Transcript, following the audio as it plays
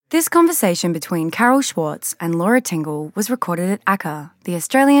This conversation between Carol Schwartz and Laura Tingle was recorded at ACCA, the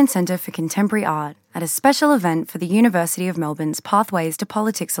Australian Centre for Contemporary Art, at a special event for the University of Melbourne's Pathways to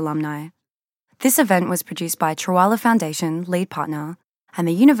Politics alumni. This event was produced by Trawala Foundation, lead partner, and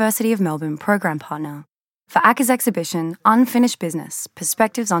the University of Melbourne program partner, for ACCA's exhibition Unfinished Business,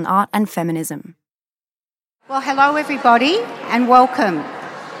 Perspectives on Art and Feminism. Well, hello everybody and welcome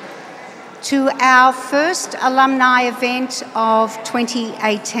to our first alumni event of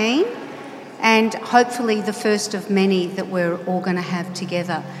 2018 and hopefully the first of many that we're all going to have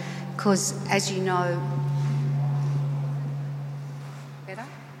together because, as you know,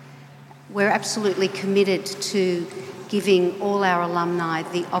 we're absolutely committed to giving all our alumni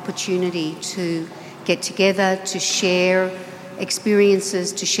the opportunity to get together, to share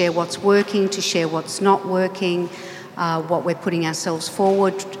experiences, to share what's working, to share what's not working, what we're putting ourselves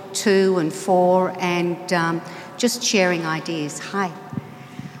forward to and for, and just sharing ideas. Hi.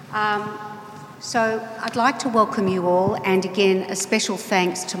 So I'd like to welcome you all, and again, a special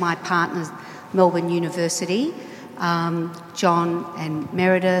thanks to my partners, Melbourne University, John and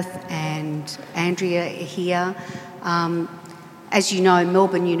Meredith and Andrea are here. As you know,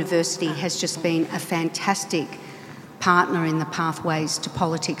 Melbourne University has just been a fantastic partner in the Pathways to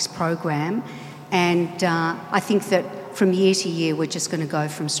Politics program, and I think that from year to year we're just going to go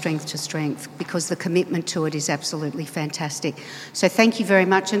from strength to strength because the commitment to it is absolutely fantastic. So thank you very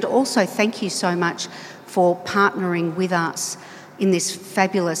much, and also thank you so much for partnering with us in this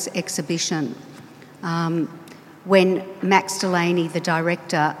fabulous exhibition. When Max Delaney, the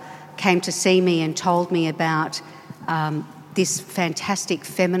director, came to see me and told me about this fantastic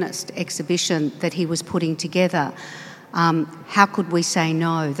feminist exhibition that he was putting together, how could we say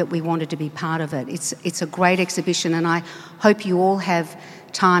no, that we wanted to be part of it? It's a great exhibition, and I hope you all have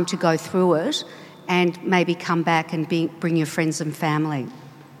time to go through it and maybe come back and bring your friends and family.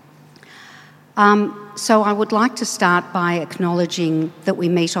 So I would like to start by acknowledging that we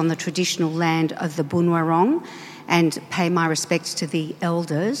meet on the traditional land of the Boonwurrung and pay my respects to the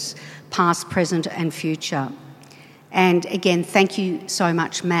elders, past, present and future. And again, thank you so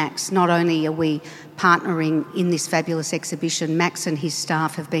much, Max. Not only are we partnering in this fabulous exhibition, Max and his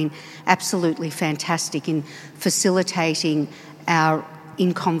staff have been absolutely fantastic in facilitating our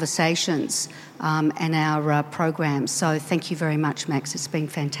In Conversations and our programs. So thank you very much, Max. It's been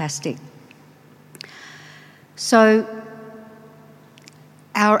fantastic. So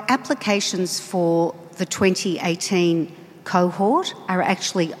our applications for the 2018 cohort are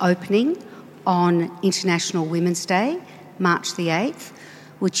actually opening on International Women's Day, March the 8th,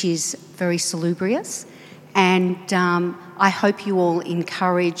 which is very salubrious. And I hope you all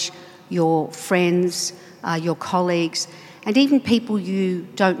encourage your friends, your colleagues, and even people you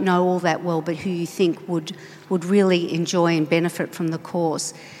don't know all that well but who you think would really enjoy and benefit from the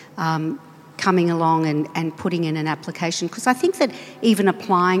course, coming along and putting in an application. Because I think that even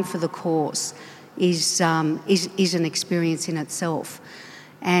applying for the course is an experience in itself.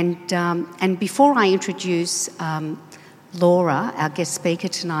 And before I introduce Laura, our guest speaker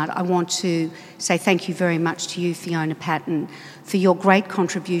tonight, I want to say thank you very much to you, Fiona Patton, for your great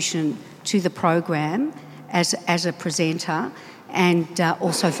contribution to the program as a presenter, and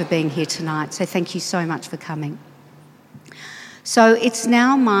also for being here tonight. So thank you so much for coming. So it's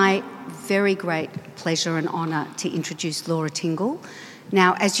now my very great pleasure and honour to introduce Laura Tingle.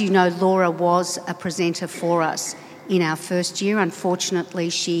 Now, as you know, Laura was a presenter for us in our first year. Unfortunately,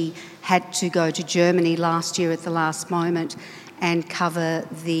 she had to go to Germany last year at the last moment and cover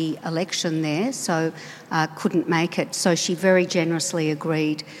the election there, so couldn't make it. So she very generously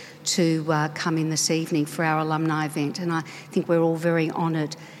agreed to come in this evening for our alumni event, and I think we're all very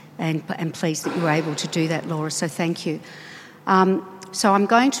honoured and pleased that you were able to do that, Laura, so thank you. So I'm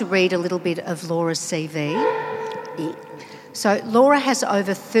going to read a little bit of Laura's CV. So Laura has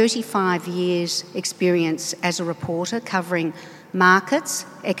over 35 years' experience as a reporter covering markets,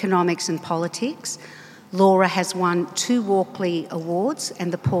 economics and politics. Laura has won 2 Walkley Awards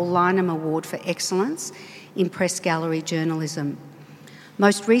and the Paul Lynham Award for Excellence in Press Gallery Journalism.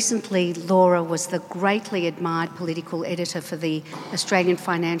 Most recently, Laura was the greatly admired political editor for the Australian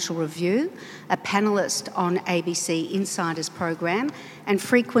Financial Review, a panellist on ABC Insiders program and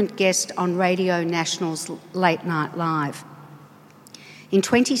frequent guest on Radio National's Late Night Live. In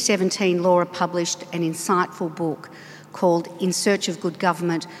 2017, Laura published an insightful book called In Search of Good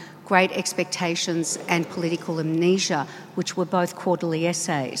Government, Great Expectations and Political Amnesia, which were both quarterly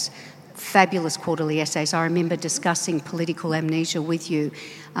essays. fabulous quarterly essays. I remember discussing political amnesia with you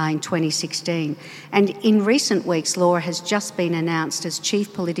in 2016. And in recent weeks, Laura has just been announced as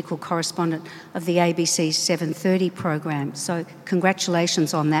Chief Political Correspondent of the ABC's 7:30 program. So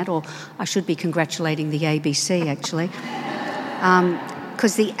congratulations on that, or I should be congratulating the ABC, actually.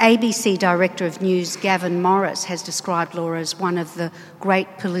 Because the ABC Director of News, Gavin Morris, has described Laura as one of the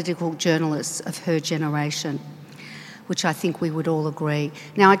great political journalists of her generation, which I think we would all agree.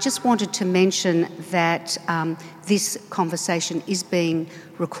 Now, I just wanted to mention that this conversation is being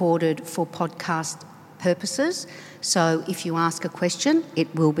recorded for podcast purposes, so if you ask a question,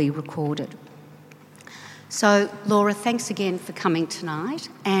 it will be recorded. So, Laura, thanks again for coming tonight,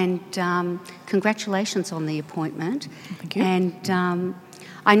 and congratulations on the appointment. Thank you. And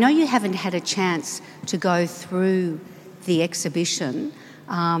I know you haven't had a chance to go through the exhibition,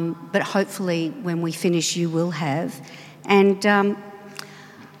 but hopefully when we finish you will have. And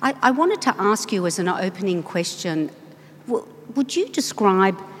I wanted to ask you as an opening question, would you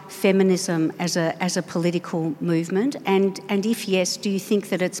describe feminism as a political movement? And if yes, do you think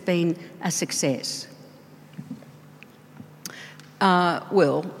that it's been a success?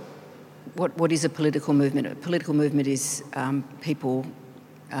 Well, what is a political movement? A political movement is people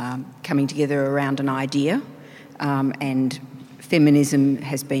coming together around an idea, and feminism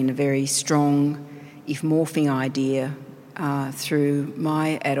has been a very strong, if morphing idea through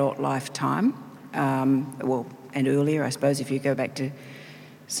my adult lifetime, and earlier, I suppose, if you go back to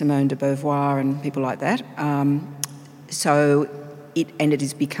Simone de Beauvoir and people like that. It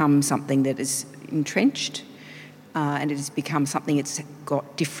has become something that is entrenched, and it has become something that's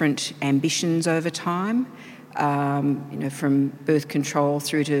got different ambitions over time, from birth control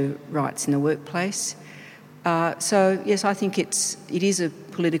through to rights in the workplace. So yes, I think it is a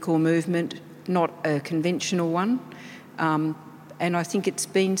political movement, not a conventional one, and I think it's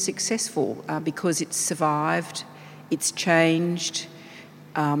been successful because it's survived, it's changed.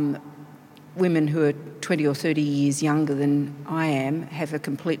 Women who are 20 or 30 years younger than I am have a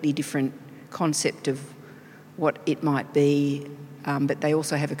completely different concept of what it might be, but they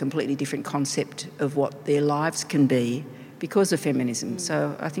also have a completely different concept of what their lives can be because of feminism.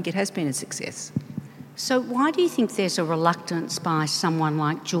 So I think it has been a success. So why do you think there's a reluctance by someone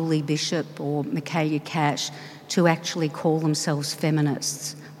like Julie Bishop or Michaelia Cash to actually call themselves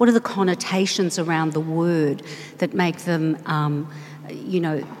feminists? What are the connotations around the word that make them,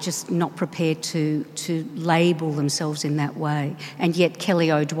 just not prepared to label themselves in that way? And yet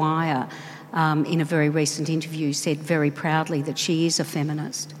Kelly O'Dwyer, in a very recent interview, said very proudly that she is a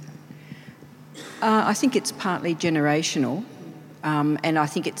feminist. I think it's partly generational, and I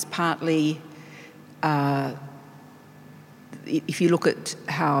think it's partly... if you look at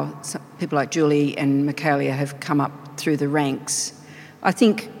how people like Julie and Michaelia have come up through the ranks, I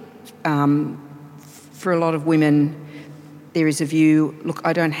think for a lot of women there is a view, look,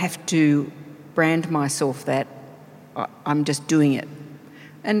 I don't have to brand myself that, I'm just doing it.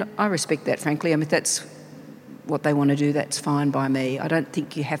 And I respect that, frankly. I mean, if that's what they want to do, that's fine by me. I don't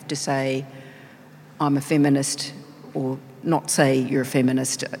think you have to say, I'm a feminist, or not say you're a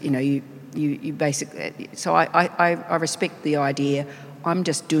feminist. You basically... So I respect the idea. I'm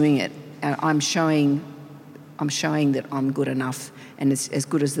just doing it, and I'm showing that I'm good enough and as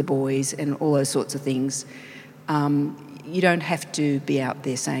good as the boys and all those sorts of things. You don't have to be out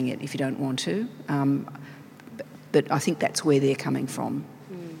there saying it if you don't want to, but I think that's where they're coming from.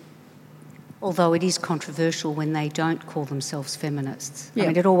 Although it is controversial when they don't call themselves feminists. Yeah. I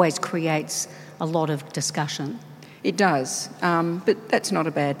mean, it always creates a lot of discussion. It does, but that's not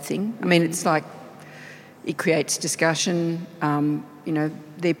a bad thing. I mean, it's like it creates discussion.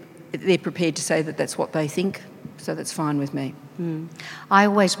 They're prepared to say that that's what they think, so that's fine with me. I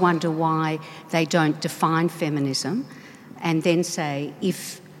always wonder why they don't define feminism and then say,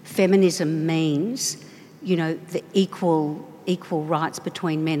 if feminism means, the equal rights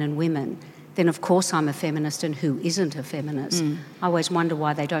between men and women, then of course I'm a feminist, and who isn't a feminist? I always wonder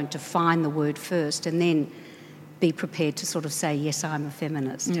why they don't define the word first and then be prepared to sort of say, yes, I'm a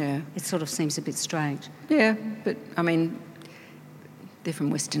feminist. Yeah. It sort of seems a bit strange. Yeah, but, I mean, they're from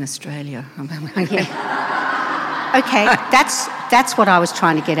Western Australia. Yeah. Okay, that's what I was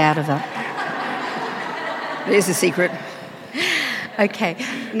trying to get out of it. There's a secret. Okay.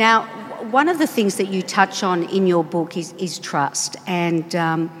 Now, one of the things that you touch on in your book is trust, and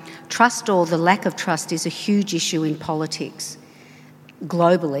trust, or the lack of trust, is a huge issue in politics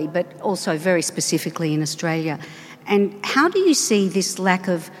globally, but also very specifically in Australia. And how do you see this lack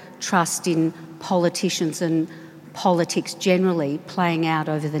of trust in politicians and politics generally playing out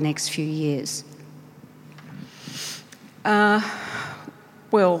over the next few years?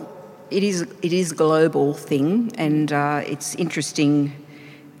 Well, it is a global thing, and it's interesting.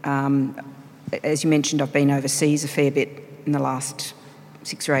 As you mentioned, I've been overseas a fair bit in the last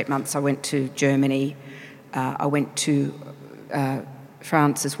 6 or 8 months. I went to Germany. I went to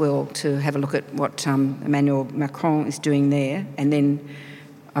France as well to have a look at what Emmanuel Macron is doing there, and then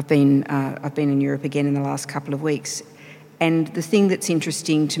I've been in Europe again in the last couple of weeks. And the thing that's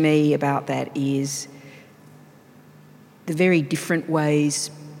interesting to me about that is the very different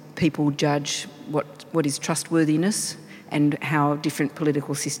ways people judge what is trustworthiness and how different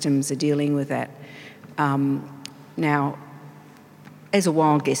political systems are dealing with that. Now, as a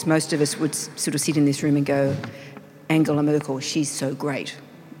wild guess, most of us would sort of sit in this room and go, Angela Merkel, she's so great.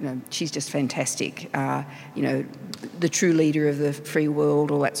 She's just fantastic. The true leader of the free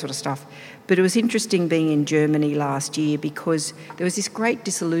world, all that sort of stuff. But it was interesting being in Germany last year because there was this great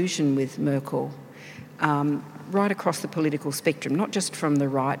disillusion with Merkel right across the political spectrum, not just from the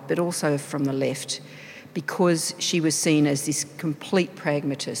right, but also from the left, because she was seen as this complete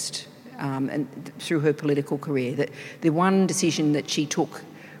pragmatist and through her political career. That the one decision that she took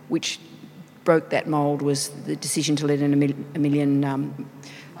which broke that mould was the decision to let in a million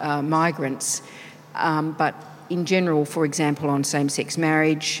migrants. But in general, for example, on same-sex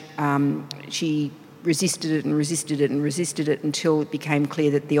marriage, she resisted it until it became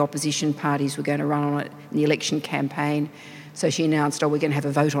clear that the opposition parties were going to run on it in the election campaign. So she announced, we're going to have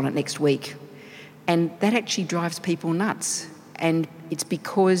a vote on it next week. And that actually drives people nuts. And it's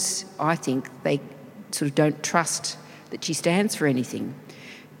because I think they sort of don't trust that she stands for anything.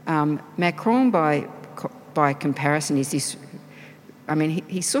 Macron, by comparison, is this... I mean,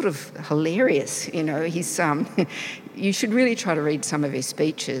 he's sort of hilarious, He's you should really try to read some of his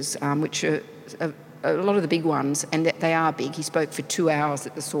speeches, which are a lot of the big ones, and they are big. He spoke for 2 hours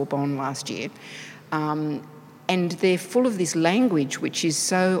at the Sorbonne last year. And they're full of this language which is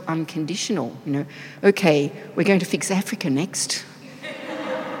so unconditional. Okay, we're going to fix Africa next.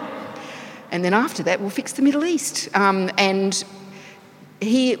 And then after that, we'll fix the Middle East. And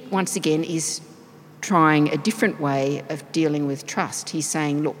he, once again, is trying a different way of dealing with trust. He's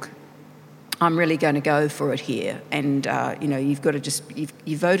saying, look, I'm really going to go for it here. And, you've got to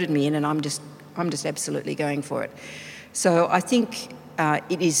you voted me in and I'm just absolutely going for it. So I think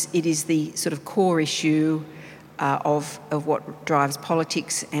it is the sort of core issue of what drives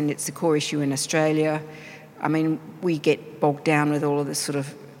politics, and it's the core issue in Australia. I mean, we get bogged down with all of this sort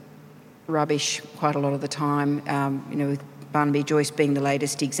of rubbish quite a lot of the time, with Barnaby Joyce being the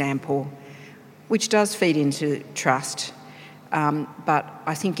latest example, which does feed into trust. But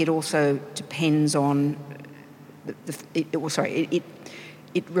I think it also depends on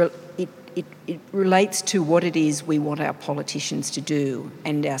it relates to what it is we want our politicians to do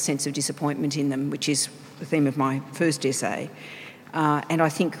and our sense of disappointment in them, which is the theme of my first essay. And I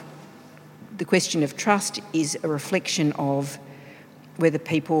think the question of trust is a reflection of whether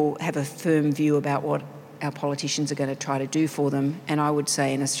people have a firm view about what our politicians are going to try to do for them. And I would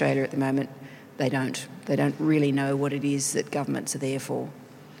say in Australia at the moment, they don't. They don't really know what it is that governments are there for.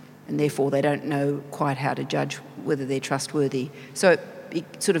 And therefore they don't know quite how to judge whether they're trustworthy. So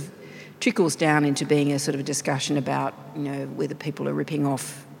it sort of trickles down into being a sort of a discussion about, whether people are ripping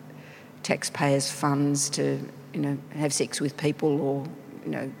off taxpayers' funds to, have sex with people or,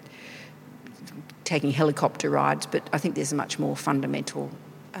 taking helicopter rides. But I think there's a much more fundamental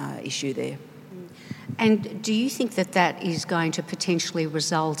issue there. And do you think that is going to potentially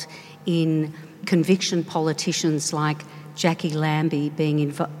result in conviction politicians like Jackie Lambie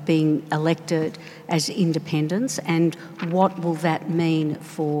being elected as independents, and what will that mean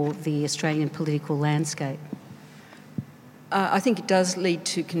for the Australian political landscape? I think it does lead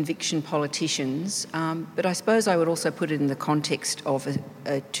to conviction politicians, but I suppose I would also put it in the context of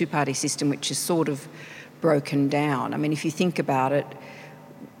a two-party system which is sort of broken down. I mean, if you think about it,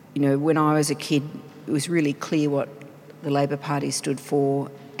 when I was a kid, it was really clear what the Labor Party stood for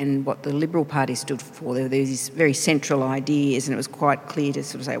and what the Liberal Party stood for. There were these very central ideas, and it was quite clear to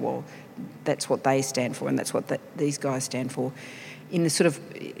sort of say, well, that's what they stand for and that's what these guys stand for. In the sort of,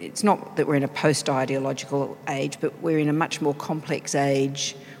 it's not that we're in a post-ideological age, but we're in a much more complex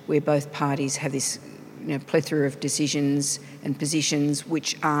age where both parties have this plethora of decisions and positions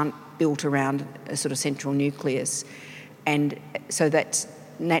which aren't built around a sort of central nucleus. And so that's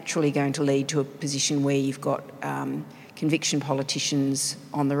naturally going to lead to a position where you've got conviction politicians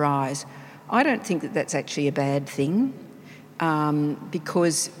on the rise. I don't think that that's actually a bad thing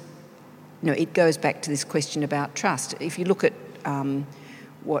because it goes back to this question about trust. If you look at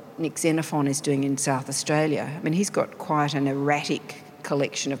what Nick Xenophon is doing in South Australia, I mean, he's got quite an erratic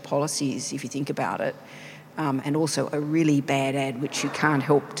collection of policies, if you think about it. and also a really bad ad which you can't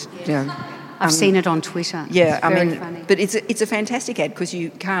help. I've seen it on Twitter. Yeah, it's very funny. But it's a fantastic ad because you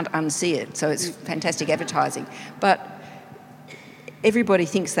can't unsee it, so it's fantastic advertising. But everybody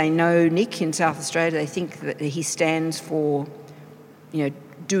thinks they know Nick in South Australia. They think that he stands for,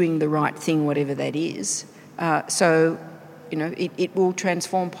 doing the right thing, whatever that is. So, it will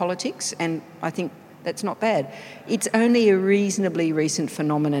transform politics, and I think that's not bad. It's only a reasonably recent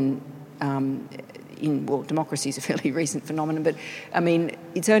phenomenon democracy is a fairly recent phenomenon, but,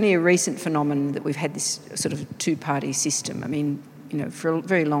 it's only a recent phenomenon that we've had this sort of two-party system. For a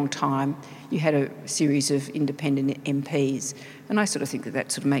very long time, you had a series of independent MPs, and I sort of think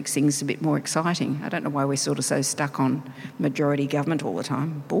that sort of makes things a bit more exciting. I don't know why we're sort of so stuck on majority government all the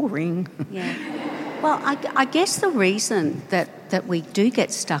time. Boring. Yeah. Well, I guess the reason that we do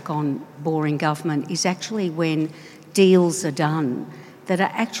get stuck on boring government is actually when deals are done that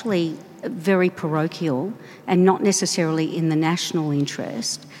are actually very parochial and not necessarily in the national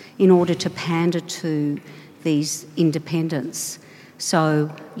interest in order to pander to these independents. So,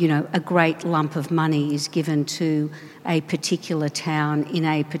 a great lump of money is given to a particular town in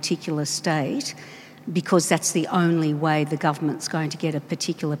a particular state because that's the only way the government's going to get a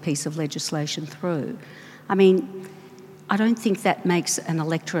particular piece of legislation through. I don't think that makes an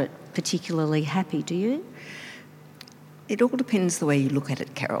electorate particularly happy, do you? It all depends the way you look at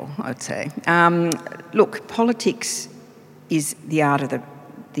it, Carol, I'd say. Look, politics is the art of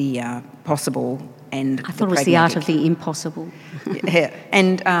the possible and I thought it was the art of the impossible. Yeah,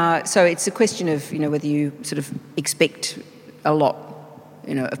 and so it's a question of, whether you sort of expect a lot,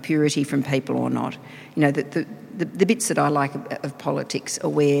 of purity from people or not. The bits that I like of politics are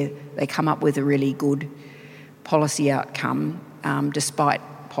where they come up with a really good policy outcome despite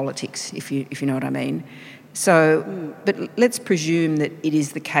politics, if you know what I mean. So, but let's presume that it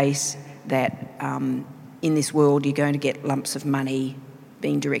is the case that in this world you're going to get lumps of money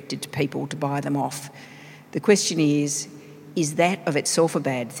being directed to people to buy them off. The question is that of itself a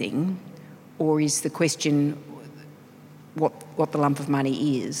bad thing, or is the question what the lump of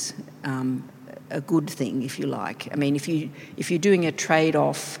money is a good thing, if you like? If you're doing a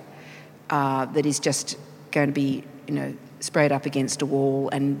trade-off that is just going to be, sprayed up against a wall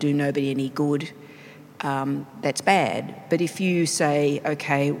and do nobody any good, that's bad. But if you say,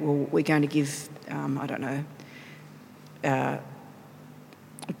 okay, well, we're going to give,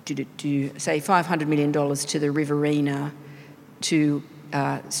 say $500 million to the Riverina to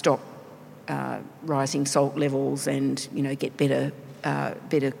stop rising salt levels and get better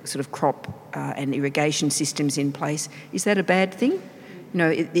sort of crop and irrigation systems in place, is that a bad thing?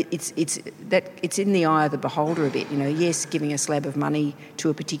 It's in the eye of the beholder a bit. Yes, giving a slab of money to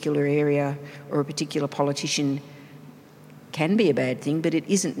a particular area or a particular politician can be a bad thing, but it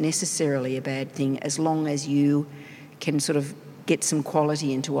isn't necessarily a bad thing as long as you can sort of get some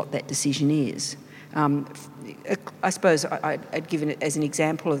quality into what that decision is. I suppose I'd given it as an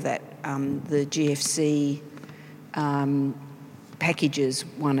example of that, the GFC packages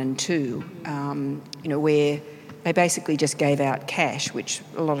 1 and 2, where they basically just gave out cash, which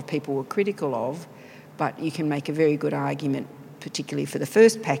a lot of people were critical of, but you can make a very good argument, particularly for the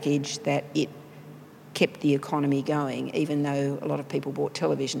first package, that it kept the economy going, even though a lot of people bought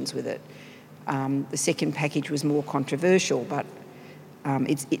televisions with it. The second package was more controversial, but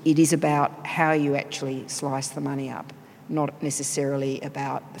it is about how you actually slice the money up, not necessarily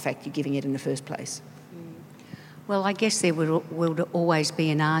about the fact you're giving it in the first place. Well, I guess there will always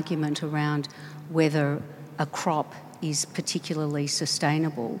be an argument around whether a crop is particularly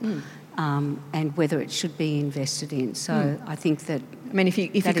sustainable and whether it should be invested in. So I think that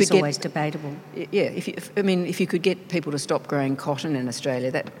that is always debatable. Yeah, if you could get people to stop growing cotton in Australia,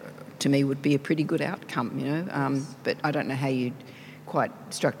 that to me would be a pretty good outcome, but I don't know how you'd quite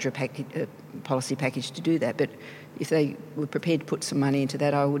structure a policy package to do that. But if they were prepared to put some money into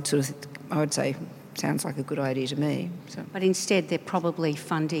that, I would say sounds like a good idea to me. So. But instead, they're probably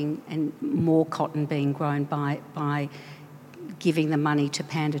funding and more cotton being grown by giving the money to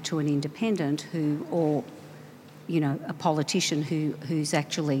pander to an independent or a politician who's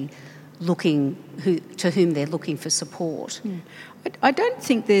actually to whom they're looking for support. I don't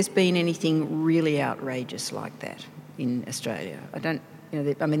think there's been anything really outrageous like that in Australia. I don't,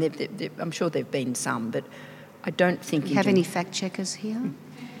 I'm sure there've been some, but I don't think... Do you have any fact checkers here?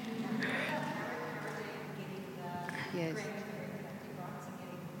 Yes.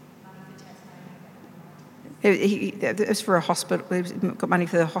 It was for a hospital. He got money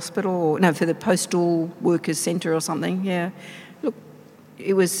for the hospital, for the postal workers' centre or something. Yeah, look,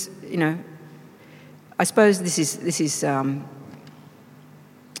 it was. I suppose this is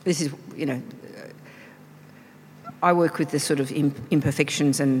I work with the sort of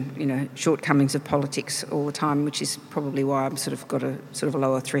imperfections and, you know, shortcomings of politics all the time, which is probably why I've sort of got a sort of a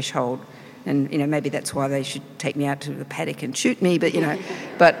lower threshold. And, you know, maybe that's why they should take me out to the paddock and shoot me, but, you know,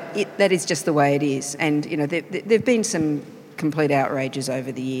 that is just the way it is. And, you know, there've been some complete outrages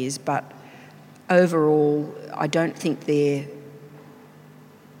over the years, but overall, I don't think they're,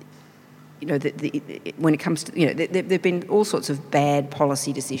 you know, when it comes to, you know, there've been all sorts of bad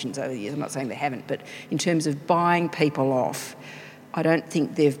policy decisions over the years. I'm not saying they haven't, but in terms of buying people off, I don't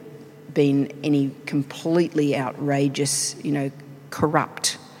think there've been any completely outrageous, you know,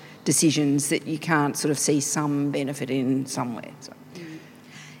 corrupt decisions that you can't sort of see some benefit in somewhere. So.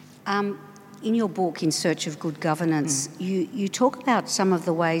 In your book, In Search of Good Governance, you talk about some of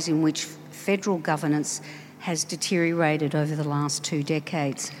the ways in which federal governance has deteriorated over the last 2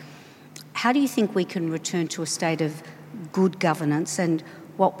 decades. How do you think we can return to a state of good governance, and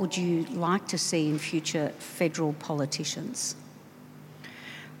what would you like to see in future federal politicians?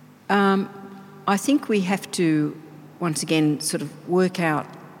 I think we have to, once again, sort of work out,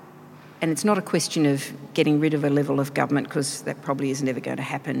 and it's not a question of getting rid of a level of government, because that probably is never going to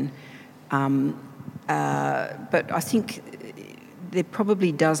happen, but I think there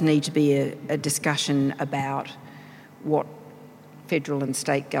probably does need to be a discussion about what federal and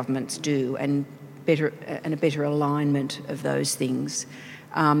state governments do, and a better alignment of those things,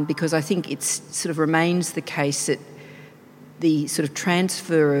 because I think it sort of remains the case that the sort of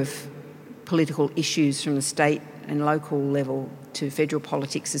transfer of political issues from the state and local level to federal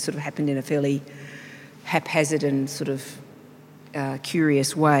politics has sort of happened in a fairly haphazard and sort of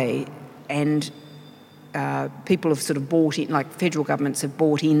curious way, and people have sort of bought in, like federal governments have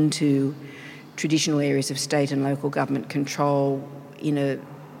bought into traditional areas of state and local government control in a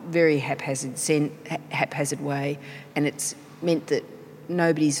very haphazard way, and it's meant that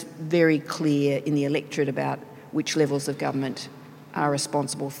nobody's very clear in the electorate about which levels of government are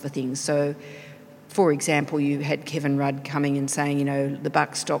responsible for things. So, for example, you had Kevin Rudd coming and saying, you know, the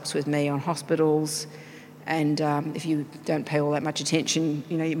buck stops with me on hospitals, and if you don't pay all that much attention,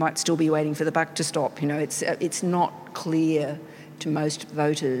 you know, you might still be waiting for the buck to stop. You know, it's not clear to most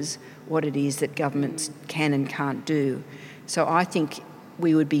voters what it is that governments can and can't do. So I think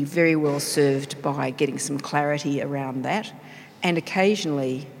we would be very well served by getting some clarity around that, and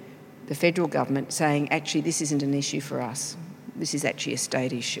occasionally the federal government saying, actually, this isn't an issue for us. This is actually a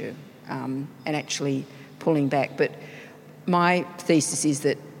state issue, and actually pulling back. But my thesis is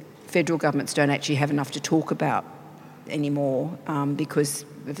that federal governments don't actually have enough to talk about anymore because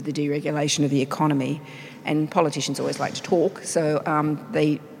of the deregulation of the economy, and politicians always like to talk, so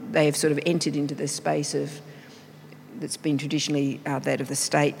they have sort of entered into this space that's been traditionally that of the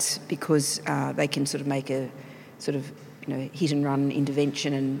states, because they can sort of make a sort of, you know, hit and run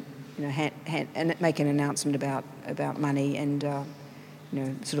intervention, and, you know, and make an announcement about money, and you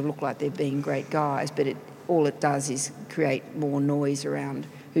know, sort of look like they're being great guys, but all it does is create more noise around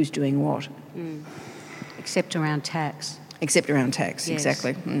who's doing what. Except around tax. Except around tax, yes.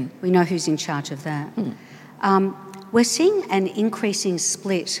 Exactly. We know who's in charge of that. We're seeing an increasing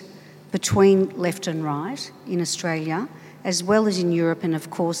split between left and right in Australia, as well as in Europe and, of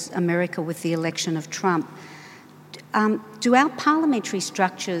course, America with the election of Trump. Do our parliamentary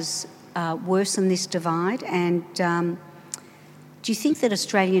structures worsen this divide? And do you think that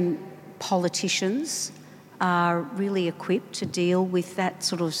Australian politicians are really equipped to deal with that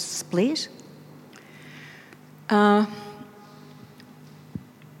sort of split? I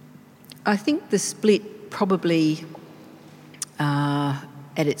think the split probably,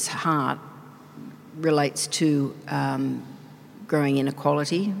 at its heart, relates to growing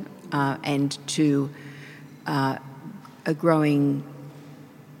inequality and to a growing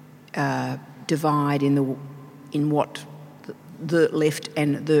divide in what the left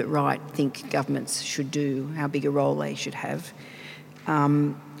and the right think governments should do, how big a role they should have.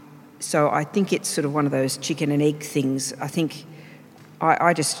 So I think it's sort of one of those chicken and egg things. I think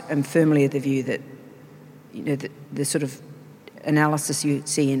I just am firmly of the view that, you know, the sort of analysis you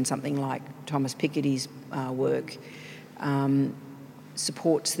see in something like Thomas Piketty's work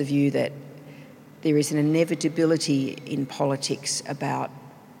supports the view that there is an inevitability in politics about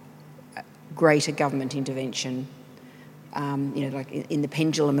greater government intervention. You know, like in the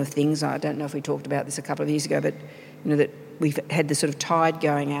pendulum of things. I don't know if we talked about this a couple of years ago, but, you know, that we've had the sort of tide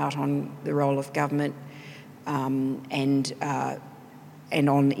going out on the role of government and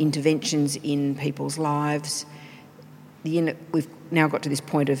on interventions in people's lives. We've now got to this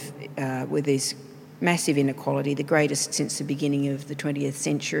point of where there's massive inequality, the greatest since the beginning of the 20th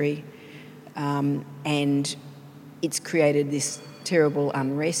century, and it's created this terrible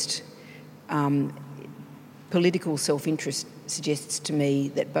unrest. political self-interest suggests to me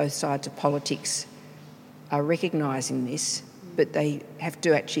that both sides of politics are recognising this, but they have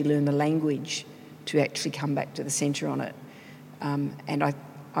to actually learn the language to actually come back to the centre on it. And I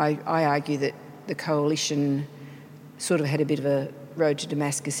argue that the coalition sort of had a bit of a road to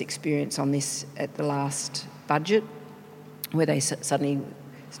Damascus experience on this at the last budget, where they suddenly,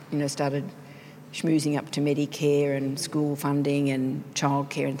 started schmoozing up to Medicare and school funding and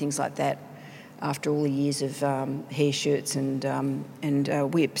childcare and things like that after all the years of hair shirts and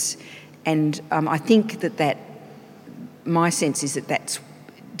whips. And I think that my sense is that that's,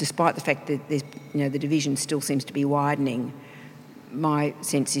 despite the fact that there's, the division still seems to be widening, my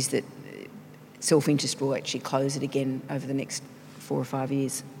sense is that self-interest will actually close it again over the next 4 or 5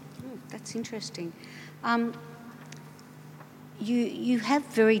 years. That's interesting. You have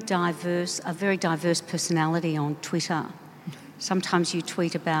a very diverse personality on Twitter. Sometimes you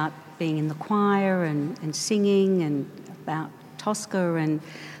tweet about being in the choir and singing and about Tosca,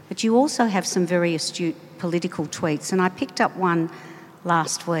 but you also have some very astute political tweets. And I picked up one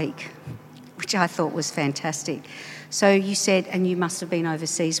last week, which I thought was fantastic. So you said, and you must have been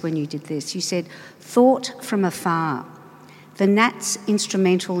overseas when you did this, you said, "Thought from afar. The Nats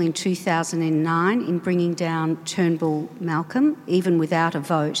instrumental in 2009 in bringing down Turnbull Malcolm, even without a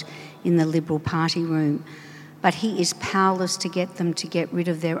vote in the Liberal Party room. But he is powerless to get them to get rid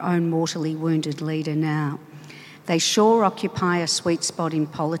of their own mortally wounded leader now. They sure occupy a sweet spot in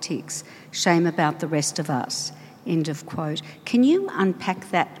politics. Shame about the rest of us." End of quote. Can you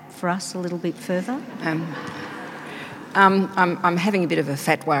unpack that for us a little bit further? I'm having a bit of a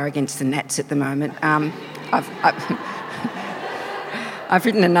fatwa against the Nats at the moment. I've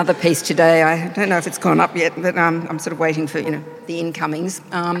written another piece today. I don't know if it's gone up yet, but I'm sort of waiting for the incomings.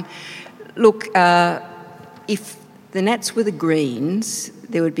 Look, if the Nats were the Greens,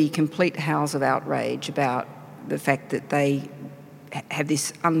 there would be complete howls of outrage about the fact that they have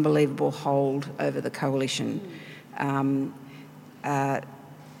this unbelievable hold over the coalition.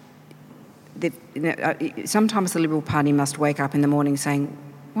 Sometimes the Liberal Party must wake up in the morning saying,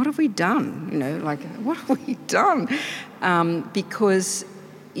 "What have we done?" What have we done? Because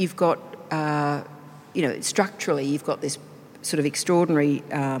you've got, structurally, you've got this sort of extraordinary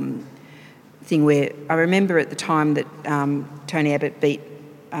thing where I remember at the time that Tony Abbott beat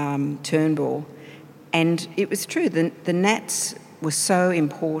Turnbull, and it was true, the Nats were so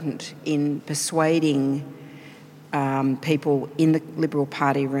important in persuading people in the Liberal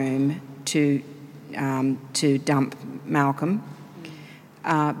Party room to dump Malcolm.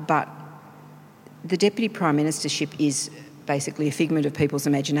 But the Deputy Prime Ministership is basically a figment of people's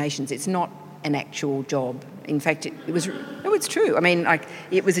imaginations. It's not an actual job. In fact, it's true. I mean,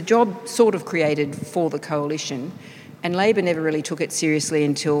 it was a job sort of created for the coalition, and Labor never really took it seriously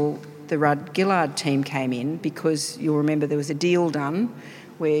until the Rudd-Gillard team came in, because you'll remember there was a deal done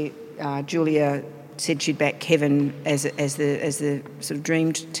where Julia said she'd back Kevin as the sort of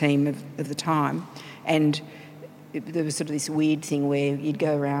dreamed team of the time, and there was sort of this weird thing where you'd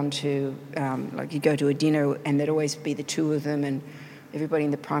go around to, you'd go to a dinner and there'd always be the two of them, and everybody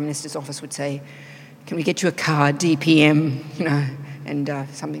in the Prime Minister's office would say, "Can we get you a card, DPM?" And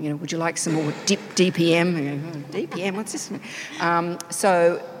something, would you like some more DPM? And go, DPM, what's this?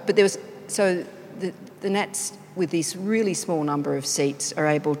 The Nats, with this really small number of seats, are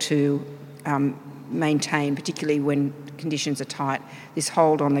able to maintain, particularly when conditions are tight, this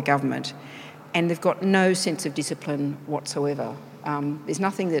hold on the government. And they've got no sense of discipline whatsoever. There's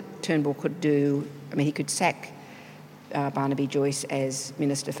nothing that Turnbull could do. I mean, he could sack Barnaby Joyce as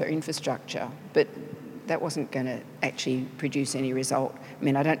Minister for Infrastructure, but that wasn't going to actually produce any result. I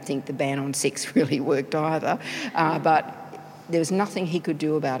mean, I don't think the ban on sex really worked either, but there was nothing he could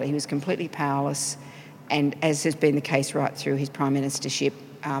do about it. He was completely powerless, and as has been the case right through his Prime Ministership,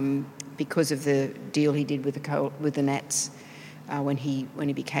 because of the deal he did with the Nats when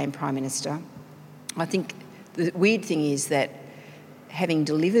he became Prime Minister. I think the weird thing is that having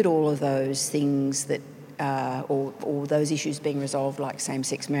delivered all of those things that, or those issues being resolved, like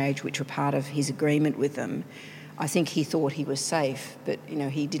same-sex marriage, which were part of his agreement with them, I think he thought he was safe, but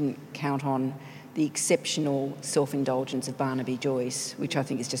he didn't count on the exceptional self-indulgence of Barnaby Joyce, which I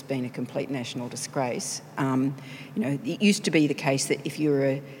think has just been a complete national disgrace. It used to be the case that if you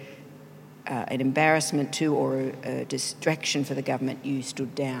were an embarrassment to or a distraction for the government, you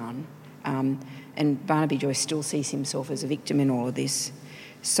stood down. And Barnaby Joyce still sees himself as a victim in all of this.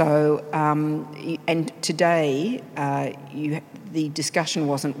 So, and today, the discussion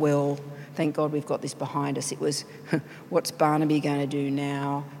wasn't, well, thank God we've got this behind us. It was, what's Barnaby going to do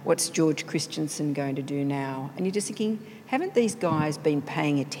now? What's George Christensen going to do now? And you're just thinking, haven't these guys been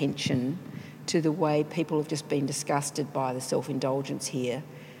paying attention to the way people have just been disgusted by the self-indulgence here,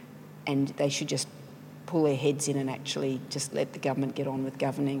 and they should just pull their heads in and actually just let the government get on with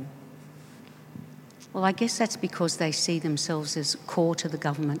governing. Well, I guess that's because they see themselves as core to the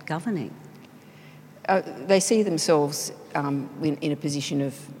government governing. They see themselves in a position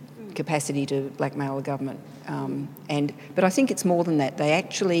of capacity to blackmail the government. But I think it's more than that. They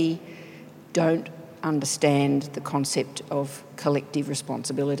actually don't understand the concept of collective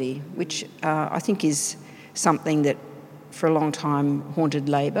responsibility, which I think is something that for a long time haunted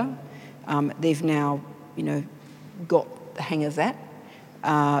Labor. They've now, got the hang of that.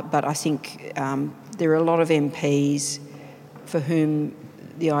 But I think there are a lot of MPs for whom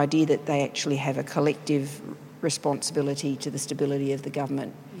the idea that they actually have a collective responsibility to the stability of the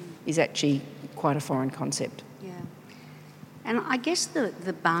government is actually quite a foreign concept. Yeah. And I guess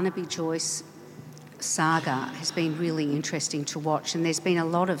the Barnaby Joyce saga has been really interesting to watch, and there's been a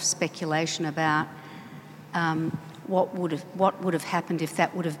lot of speculation about what would have happened if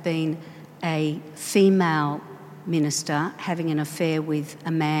that would have been a female minister having an affair with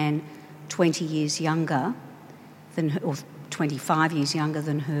a man 20 years younger than her, or 25 years younger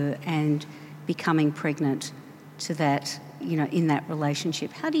than her, and becoming pregnant to that, in that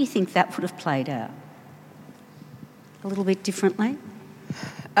relationship. How do you think that would have played out? A little bit differently?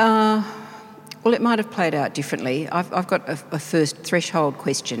 Well, it might have played out differently. I've got a first threshold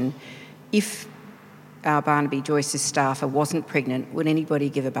question. If Barnaby Joyce's staffer wasn't pregnant, would anybody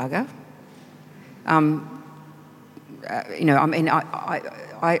give a bugger? I've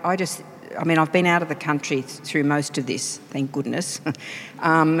been out of the country through most of this, thank goodness.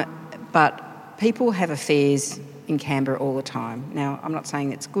 But people have affairs in Canberra all the time. Now, I'm not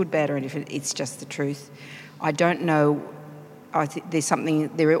saying it's good, bad or indifferent, it's just the truth. I don't know,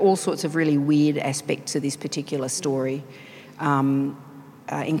 there are all sorts of really weird aspects of this particular story,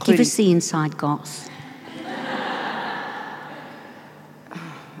 including... Give us the inside goss.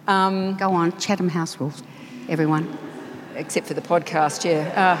 Go on, Chatham House rules, everyone. Except for the podcast,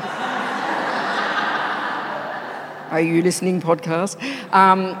 yeah. Are you listening, podcast?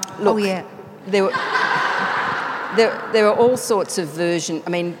 Look, oh, yeah. There are all sorts of versions. I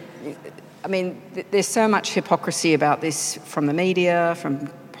mean, there's so much hypocrisy about this from the media, from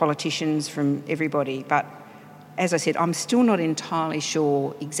politicians, from everybody. But as I said, I'm still not entirely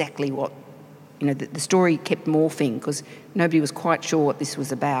sure exactly what, the story kept morphing because nobody was quite sure what this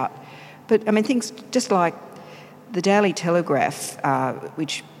was about. But, things just like the Daily Telegraph,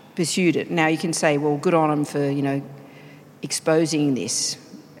 which pursued it. Now, you can say, well, good on them for, exposing this.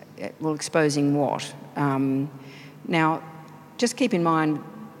 Well, exposing what? Now, just keep in mind,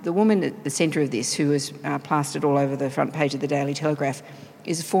 the woman at the centre of this, who was plastered all over the front page of the Daily Telegraph,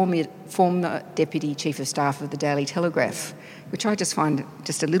 is a former Deputy Chief of Staff of the Daily Telegraph, which I just find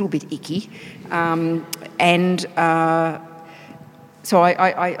just a little bit icky. So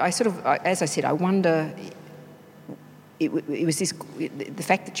I sort of, as I said, I wonder... It was this. The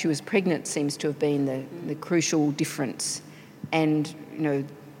fact that she was pregnant seems to have been the crucial difference, and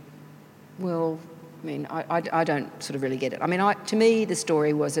I don't sort of really get it. To me, the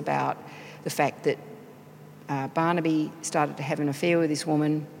story was about the fact that Barnaby started to have an affair with this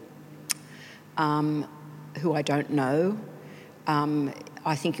woman, who I don't know.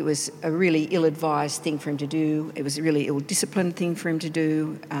 I think it was a really ill-advised thing for him to do. It was a really ill-disciplined thing for him to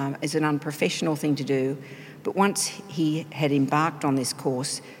do. It's an unprofessional thing to do. But once he had embarked on this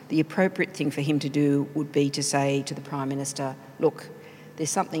course, the appropriate thing for him to do would be to say to the Prime Minister, look,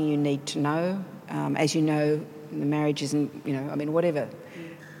 there's something you need to know. As you know, the marriage isn't, whatever.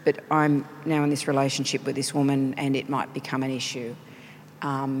 But I'm now in this relationship with this woman and it might become an issue.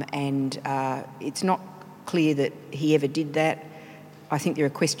 It's not clear that he ever did that. I think there are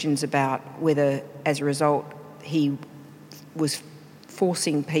questions about whether, as a result, he was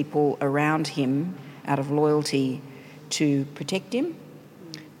forcing people around him out of loyalty to protect him.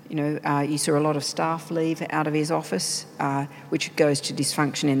 You saw a lot of staff leave out of his office, which goes to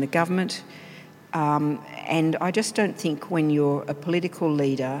dysfunction in the government. And I just don't think when you're a political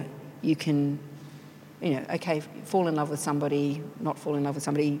leader, you can, fall in love with somebody, not fall in love with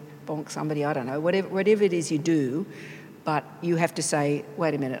somebody, bonk somebody, I don't know, whatever it is you do, but you have to say,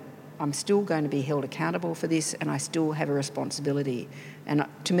 wait a minute, I'm still going to be held accountable for this and I still have a responsibility. And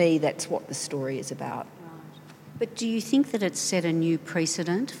to me, that's what the story is about. Right. But do you think that it's set a new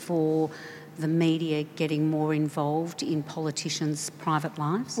precedent for the media getting more involved in politicians' private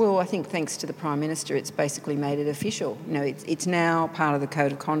lives? Well, I think thanks to the Prime Minister, it's basically made it official. It's now part of the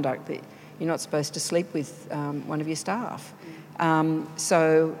code of conduct that you're not supposed to sleep with one of your staff. I'm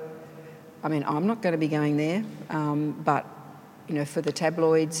not going to be going there, but for the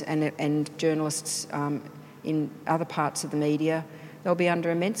tabloids and journalists in other parts of the media, they'll be under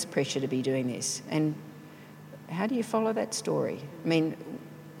immense pressure to be doing this. And how do you follow that story? I mean,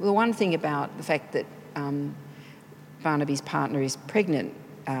 the one thing about the fact that Barnaby's partner is pregnant,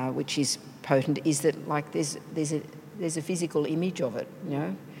 which is potent, is that like there's a physical image of it,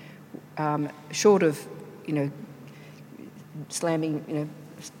 short of slamming,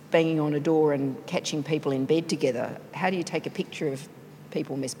 banging on a door and catching people in bed together. How do you take a picture of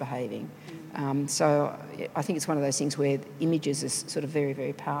people misbehaving? So I think it's one of those things where images are sort of very,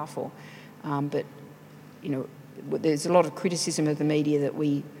 very powerful. But there's a lot of criticism of the media that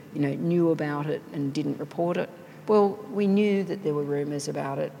we knew about it and didn't report it. Well, we knew that there were rumours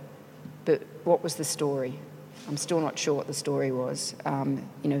about it, but what was the story? I'm still not sure what the story was.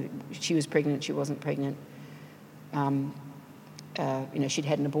 She was pregnant, she wasn't pregnant. She'd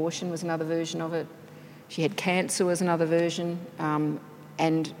had an abortion was another version of it. She had cancer was another version.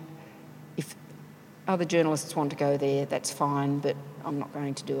 And if other journalists want to go there, that's fine, but I'm not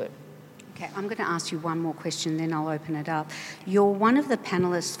going to do it. Okay, I'm going to ask you one more question, then I'll open it up. You're one of the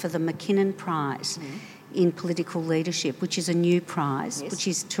panellists for the McKinnon Prize in Political Leadership, which is a new prize, yes, which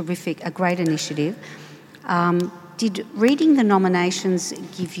is terrific, a great initiative. Did reading the nominations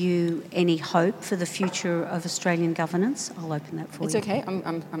give you any hope for the future of Australian governance? I'll open that for you. It's okay.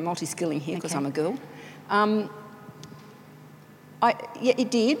 I'm multi-skilling here because I'm a girl.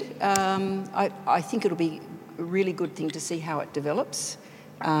 It did. I think it'll be a really good thing to see how it develops.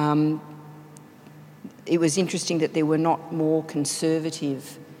 It was interesting that there were not more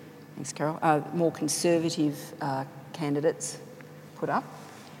conservative, thanks Carol, more conservative candidates put up,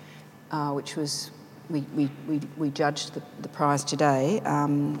 which was, we judged the prize today.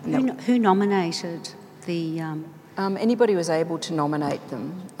 Who nominated the... Anybody was able to nominate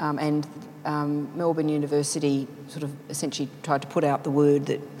them, and Melbourne University sort of essentially tried to put out the word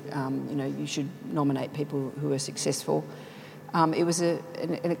that you should nominate people who are successful. It was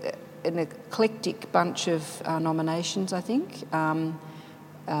an eclectic bunch of nominations, I think.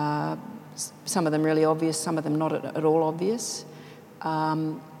 Some of them really obvious, some of them not at all obvious.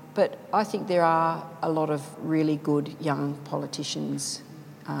 But I think there are a lot of really good young politicians,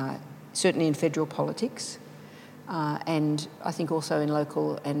 certainly in federal politics, and I think also in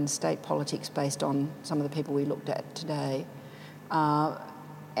local and state politics based on some of the people we looked at today.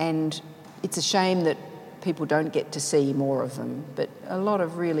 And it's a shame that people don't get to see more of them, but a lot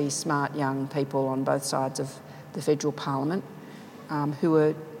of really smart young people on both sides of the federal parliament who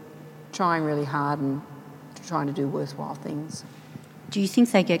are trying really hard and trying to do worthwhile things. Do you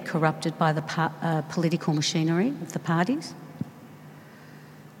think they get corrupted by the political machinery of the parties?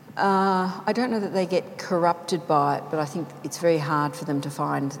 I don't know that they get corrupted by it, but I think it's very hard for them to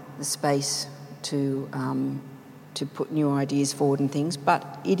find the space to put new ideas forward and things.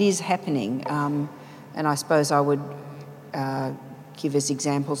 But it is happening, and I suppose I would give as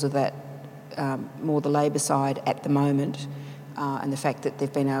examples of that more the Labor side at the moment, and the fact that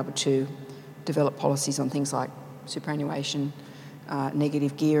they've been able to develop policies on things like superannuation,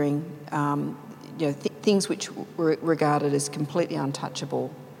 negative gearing, things which were regarded as completely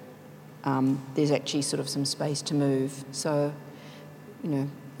untouchable. There's actually sort of some space to move. So,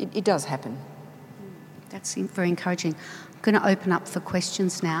 it does happen. That's very encouraging. I'm going to open up for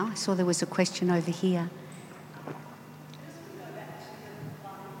questions now. I saw there was a question over here.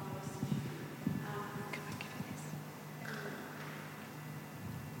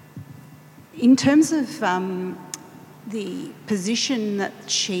 In terms of the position that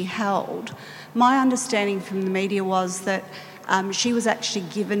she held, my understanding from the media was that she was actually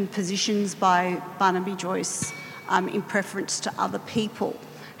given positions by Barnaby Joyce in preference to other people.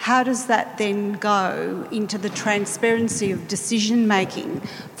 How does that then go into the transparency of decision-making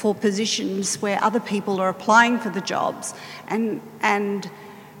for positions where other people are applying for the jobs and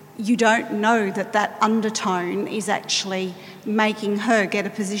you don't know that undertone is actually making her get a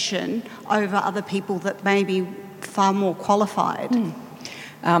position over other people that may be far more qualified?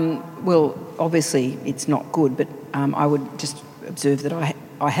 Well, obviously it's not good, but I would just observe that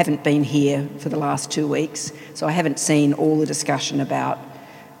I haven't been here for the last 2 weeks, so I haven't seen all the discussion about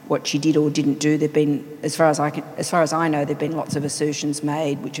what she did or didn't do. There've been, as far as I know, there've been lots of assertions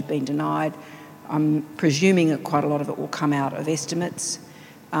made which have been denied. I'm presuming that quite a lot of it will come out of estimates.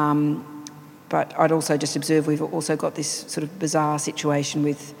 But I'd also just observe we've also got this sort of bizarre situation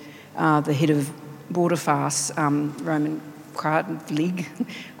with the head of Border Farce, Roman Krajnlig,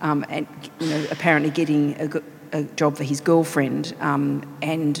 and apparently getting a job for his girlfriend,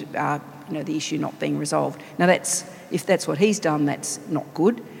 and the issue not being resolved. Now if that's what he's done, that's not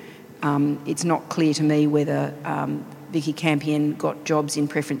good. It's not clear to me whether Vicky Campion got jobs in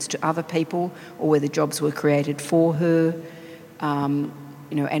preference to other people, or whether jobs were created for her, and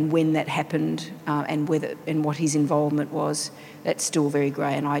when that happened, and what his involvement was. That's still very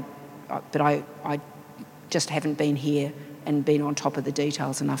grey, and I just haven't been here and been on top of the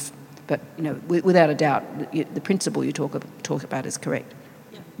details enough. But without a doubt, the principle you talk about is correct.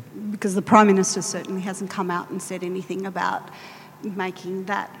 Because the Prime Minister certainly hasn't come out and said anything about making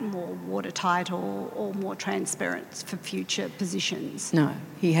that more watertight or more transparent for future positions. No,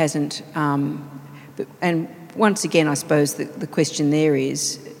 he hasn't. And once again, I suppose the question there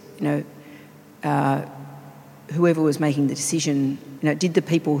is, whoever was making the decision, did the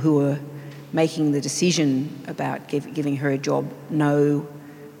people who were making the decision about giving her a job know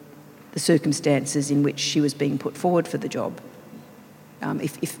the circumstances in which she was being put forward for the job?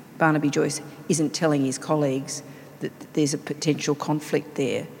 If Barnaby Joyce isn't telling his colleagues that there's a potential conflict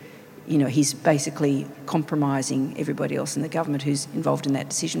there, he's basically compromising everybody else in the government who's involved in that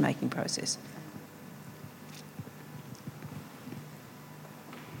decision-making process.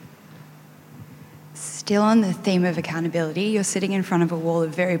 Still on the theme of accountability, you're sitting in front of a wall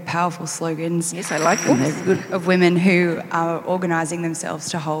of very powerful slogans. Yes, I like them. They're good. Of women who are organising themselves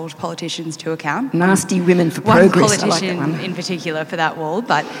to hold politicians to account. Nasty women for progress. One politician I like that one. in particular for that wall,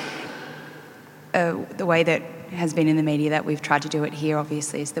 but the way that has been in the media that we've tried to do it here,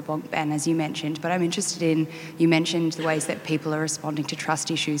 obviously, is the bonk ban, as you mentioned. But I'm interested in, you mentioned the ways that people are responding to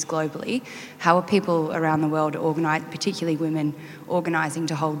trust issues globally. How are people around the world, particularly women, organising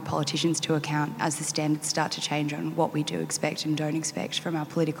to hold politicians to account as the standards start to change on what we do expect and don't expect from our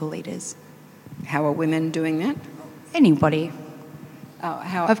political leaders? How are women doing that? Anybody.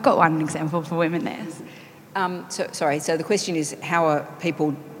 How? I've got one example for women there. So the question is, how are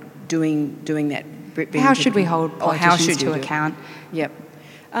people doing that? How should we hold politicians to account? Yep.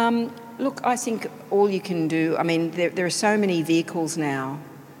 Look, I think all you can do, there are so many vehicles now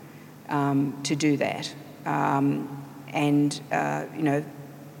to do that.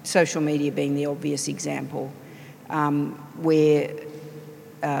 Social media being the obvious example, where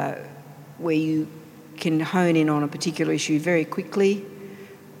you can hone in on a particular issue very quickly,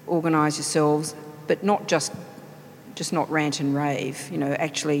 organise yourselves, but not just not rant and rave,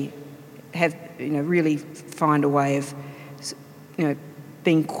 actually have, really find a way of,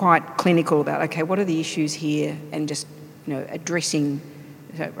 being quite clinical about, okay, what are the issues here, and just, addressing,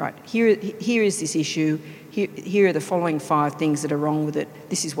 right, here is this issue, here are the following 5 things that are wrong with it,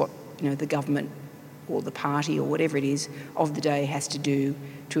 this is what, the government or the party or whatever it is of the day has to do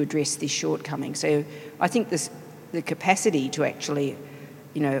to address this shortcoming. So I think the capacity to actually,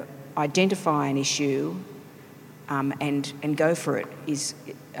 identify an issue and go for it is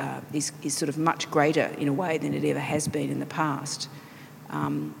sort of much greater in a way than it ever has been in the past. I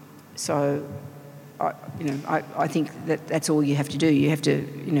think that's all you have to do. You have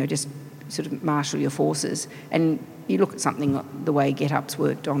to, just sort of marshal your forces. And you look at something like the way Get Up's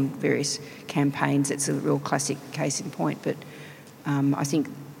worked on various campaigns, it's a real classic case in point. But I think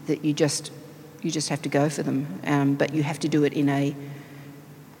that you just have to go for them. But you have to do it in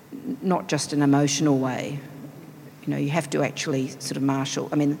not just an emotional way. You have to actually sort of marshal.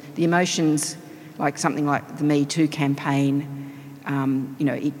 The emotions, like something like the Me Too campaign,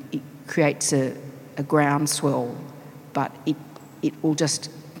 it creates a groundswell, but it will just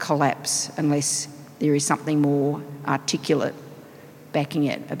collapse unless there is something more articulate backing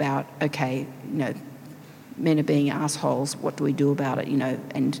it about, okay, men are being assholes, what do we do about it,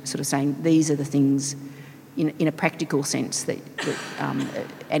 and sort of saying these are the things in a practical sense that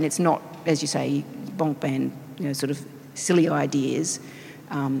and it's not, as you say, bonk ban, sort of silly ideas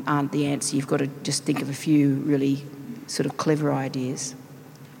aren't the answer. You've got to just think of a few really sort of clever ideas.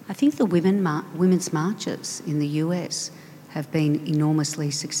 I think the women's marches in the US have been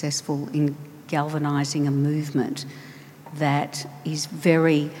enormously successful in galvanising a movement that is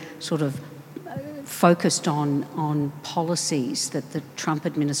very sort of focused on policies that the Trump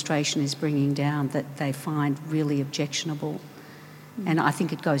administration is bringing down that they find really objectionable. And I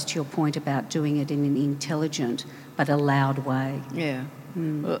think it goes to your point about doing it in an intelligent but a loud way. Yeah.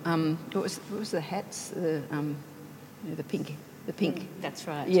 Well, what was the hats? The pink. The pink. That's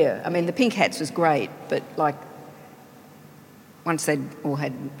right. Yeah. The pink hats was great, but once they'd all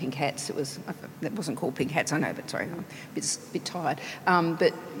had pink hats, that wasn't called pink hats. I know, but sorry, I'm a bit tired.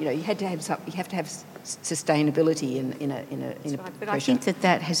 But you have to have sustainability in a. But I think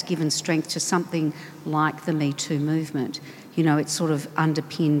that has given strength to something like the Me Too movement. It's sort of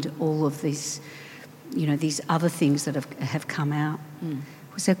underpinned all of this, these other things that have come out. Mm.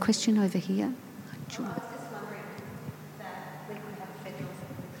 Was there a question over here? Sure. I was just wondering that we could have a federal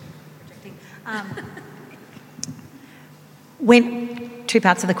projecting. Two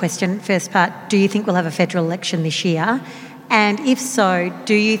parts of the question. First part, do you think we'll have a federal election this year? And if so,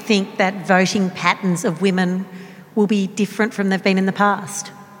 do you think that voting patterns of women will be different from they've been in the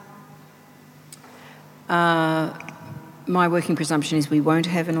past? My working presumption is we won't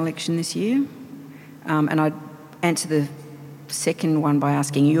have an election this year. And I'd answer the second one by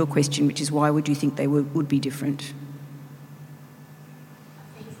asking you a question, which is why would you think they would be different?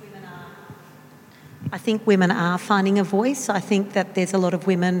 I think women are finding a voice. I think that there's a lot of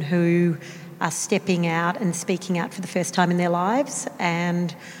women who are stepping out and speaking out for the first time in their lives,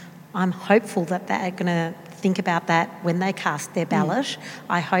 and I'm hopeful that they're going to think about that when they cast their ballot.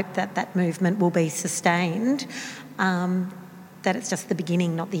 I hope that that movement will be sustained, that it's just the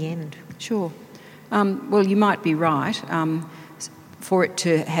beginning, not the end. Sure. Well, you might be right. For it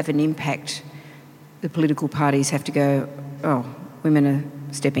to have an impact, the political parties have to go, oh, women are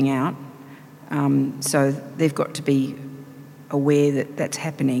stepping out. So they've got to be aware that that's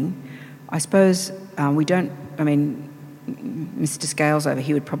happening. I suppose Mr Scales over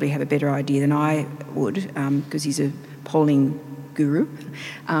here would probably have a better idea than I would, because he's a polling guru.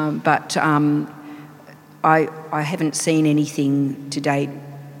 But I haven't seen anything to date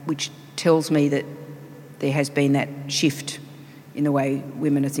which tells me that there has been that shift in the way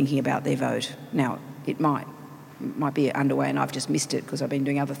women are thinking about their vote. Now, it might be underway and I've just missed it because I've been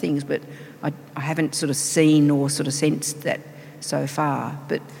doing other things, but I haven't sort of seen or sort of sensed that so far.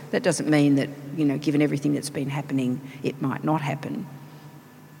 But that doesn't mean that, given everything that's been happening, it might not happen.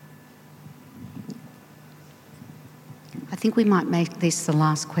 I think we might make this the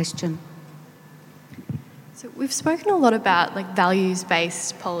last question. So we've spoken a lot about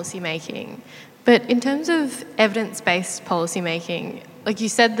values-based policy making, but in terms of evidence-based policy making, you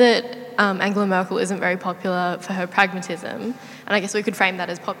said that Angela Merkel isn't very popular for her pragmatism, and I guess we could frame that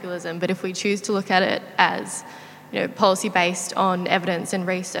as populism, but if we choose to look at it as policy based on evidence and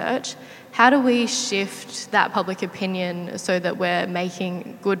research, how do we shift that public opinion so that we're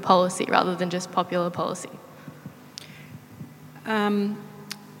making good policy rather than just popular policy?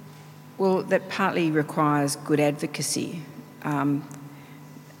 Well, that partly requires good advocacy.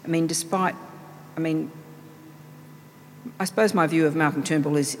 I suppose my view of Malcolm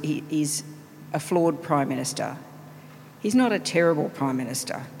Turnbull is he's a flawed Prime Minister. He's not a terrible Prime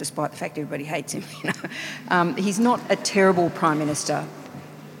Minister, despite the fact everybody hates him. He's not a terrible Prime Minister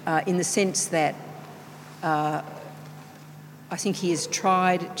in the sense that I think he has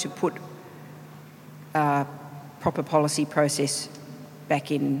tried to put proper policy process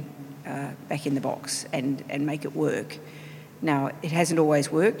back in the box and make it work. Now, it hasn't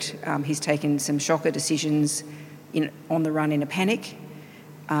always worked. He's taken some shocker decisions on the run in a panic,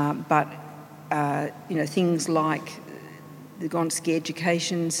 but things like the Gonski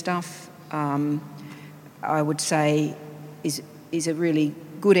education stuff, I would say is a really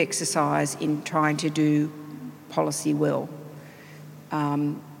good exercise in trying to do policy well.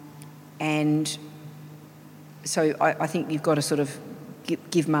 And so I think you've got to sort of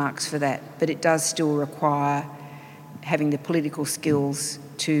give marks for that, but it does still require having the political skills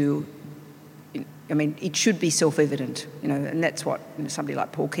to, it should be self-evident, and that's what somebody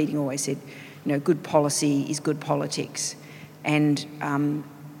like Paul Keating always said, good policy is good politics. And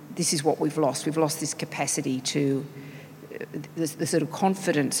this is what we've lost. We've lost this capacity to, the sort of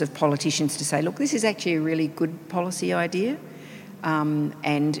confidence of politicians to say, look, this is actually a really good policy idea.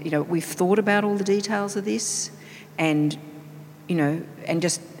 And we've thought about all the details of this, and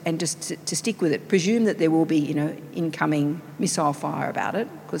just to stick with it. Presume that there will be incoming missile fire about it,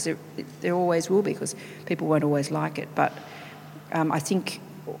 because there always will be, because people won't always like it. But I think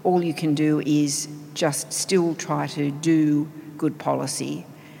all you can do is just still try to do good policy,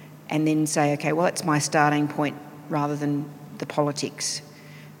 and then say, okay, well, that's my starting point rather than the politics.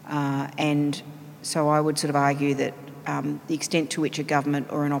 And so I would sort of argue that the extent to which a government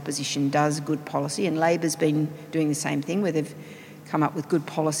or an opposition does good policy, and Labor's been doing the same thing, where they've come up with good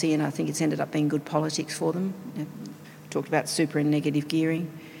policy, and I think it's ended up being good politics for them. Talked about super and negative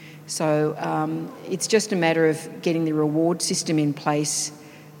gearing. So it's just a matter of getting the reward system in place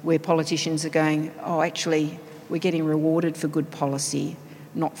where politicians are going, oh, actually, we're getting rewarded for good policy,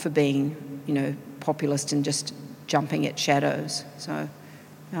 not for being, populist and just jumping at shadows. So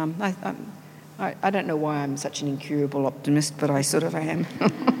I don't know why I'm such an incurable optimist, but I sort of am.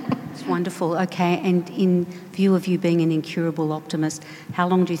 It's wonderful. Okay, and in view of you being an incurable optimist, how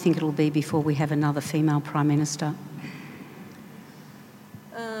long do you think it'll be before we have another female Prime Minister?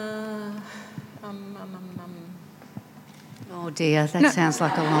 Oh dear, that sounds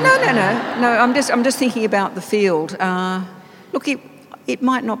like a long time. No. I'm just thinking about the field. Look, it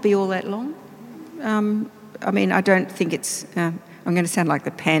might not be all that long. I mean, I don't think it's... I'm going to sound like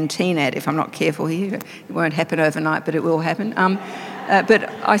the Pantene ad if I'm not careful here. It won't happen overnight, but it will happen. But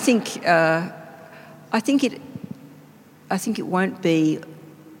I think it won't be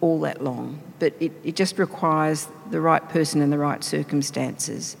all that long. But it just requires the right person and the right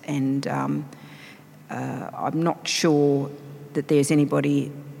circumstances. And I'm not sure that there's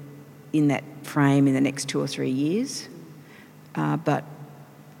anybody in that frame in the next 2 or 3 years. But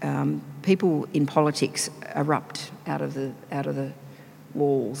people in politics erupt out of the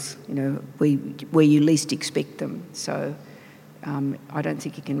walls, where you least expect them. So I don't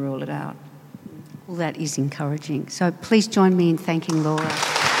think you can rule it out. Well, that is encouraging. So please join me in thanking Laura.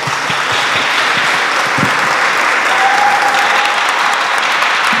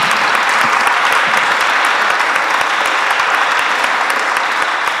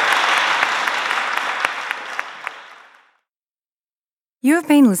 You have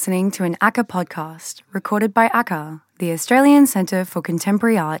been listening to an ACCA podcast recorded by ACCA, the Australian Centre for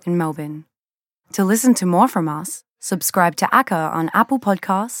Contemporary Art in Melbourne. To listen to more from us, subscribe to ACCA on Apple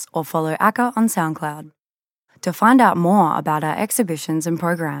Podcasts or follow ACCA on SoundCloud. To find out more about our exhibitions and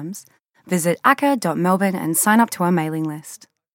programs, visit acca.melbourne and sign up to our mailing list.